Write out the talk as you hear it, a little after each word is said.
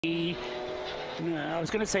No, I was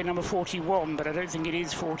going to say number 41, but I don't think it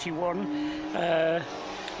is 41.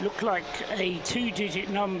 Looked like a 2-digit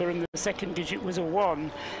number, and the second digit was a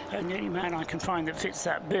 1. And the only man I can find that fits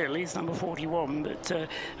that bill is number 41. But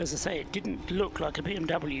as I say, it didn't look like a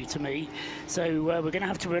BMW to me. So we're going to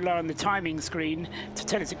have to rely on the timing screen to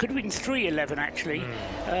tell us. It could have been 311 actually.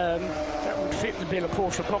 That would fit the bill of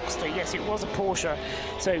Porsche Boxster. Yes, it was a Porsche.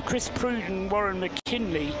 So Chris Pruden, Warren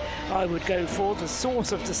McKinley, I would go for the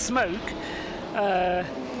source of the smoke.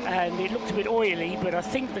 And it looked a bit oily, but I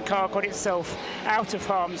think the car got itself out of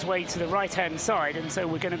harm's way to the right-hand side, and so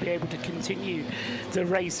we're going to be able to continue the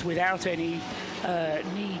race without any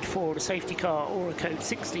need for a safety car or a code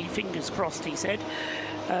 60. Fingers crossed, he said.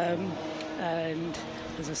 And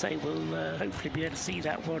as I say, we'll hopefully be able to see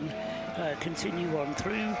that one continue on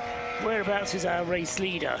through. Whereabouts is our race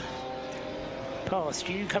leader? Past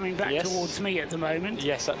you, coming back towards me at the moment.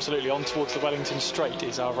 Yes, absolutely. On towards the Wellington Straight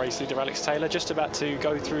is our race leader, Alex Taylor, just about to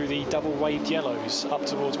go through the double waved yellows up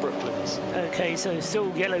towards Brooklands. Okay, so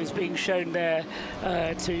still yellows being shown there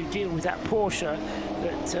to deal with that Porsche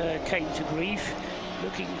that came to grief.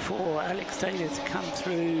 Looking for Alex Taylor to come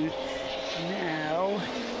through now.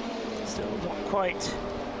 Still not quite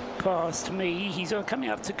past me. He's coming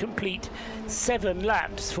up to complete 7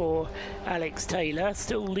 laps for Alex Taylor,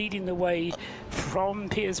 still leading the way from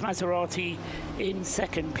Piers Maserati in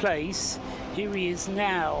second place. Here he is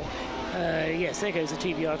now. Yes, there goes the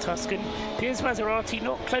TBR Tuscan. Piers Maserati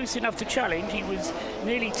not close enough to challenge. He was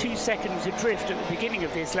nearly 2 seconds adrift at the beginning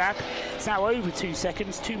of this lap. It's now over 2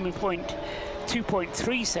 seconds,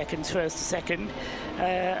 2.3 seconds first to second,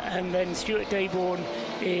 and then Stuart Dayborn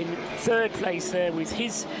in third place there with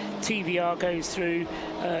his TVR goes through,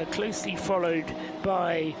 closely followed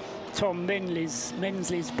by Tom Mensley's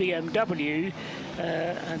BMW,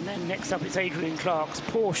 and then next up it's Adrian Clark's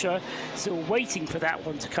Porsche, still waiting for that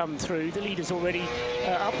one to come through. The leader's already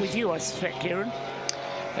up with you, I suspect, Kieran.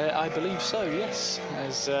 I believe so, yes.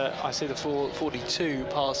 As I see the 42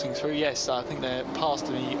 passing through, yes, I think they're past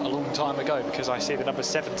me a long time ago, because I see the number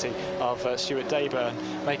 70 of Stuart Dayburn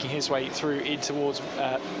making his way through in towards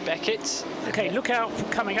Beckett. Okay, look out for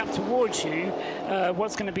coming up towards you.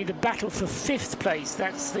 What's going to be the battle for 5th place?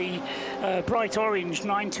 That's the bright orange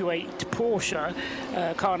 928 Porsche,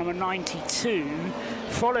 car number 92,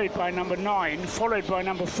 followed by number 9, followed by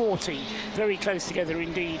number 40. Very close together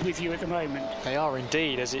indeed with you at the moment. They are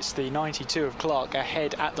indeed, as it's the 92 of Clark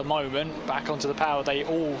ahead at the moment. Back onto the power they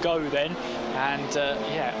all go then. And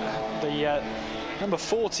yeah, the number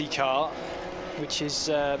 40 car, which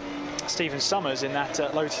is Stephen Summers in that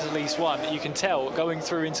Lotus Elise 1, you can tell going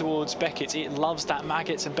through in towards Beckett, it loves that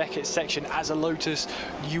Maggots and Beckett section, as a Lotus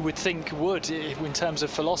you would think would in terms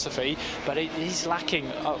of philosophy, but it is lacking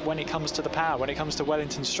when it comes to the power. When it comes to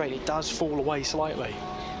Wellington Straight, it does fall away slightly.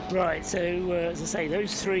 Right, so as I say,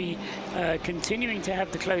 those three continuing to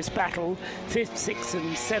have the close battle, 5th, 6th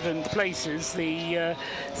and 7th places. The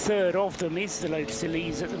third of them is the Lotus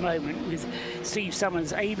Elise at the moment, with Steve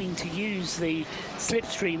Summers aiming to use the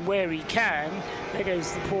slipstream where he can. There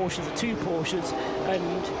goes the Porsche, the 2 Porsches,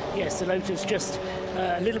 and yes, the Lotus just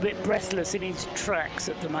a little bit breathless in his tracks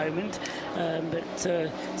at the moment, but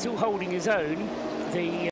still holding his own. The